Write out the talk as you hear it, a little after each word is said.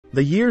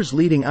The years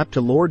leading up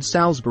to Lord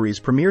Salisbury's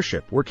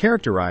premiership were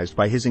characterized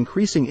by his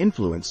increasing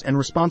influence and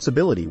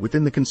responsibility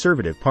within the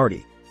Conservative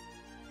Party.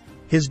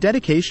 His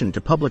dedication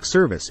to public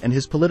service and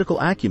his political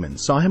acumen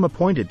saw him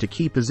appointed to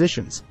key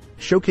positions,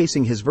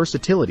 showcasing his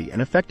versatility and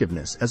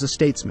effectiveness as a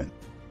statesman.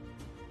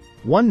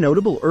 One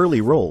notable early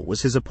role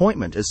was his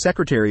appointment as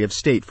Secretary of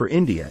State for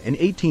India in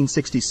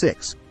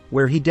 1866,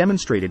 where he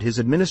demonstrated his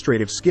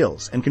administrative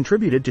skills and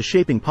contributed to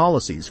shaping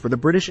policies for the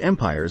British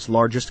Empire's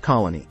largest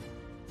colony.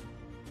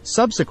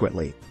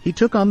 Subsequently, he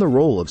took on the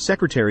role of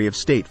Secretary of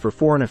State for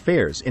Foreign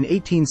Affairs in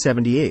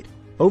 1878,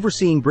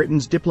 overseeing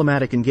Britain's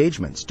diplomatic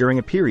engagements during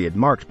a period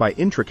marked by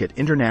intricate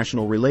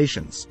international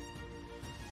relations.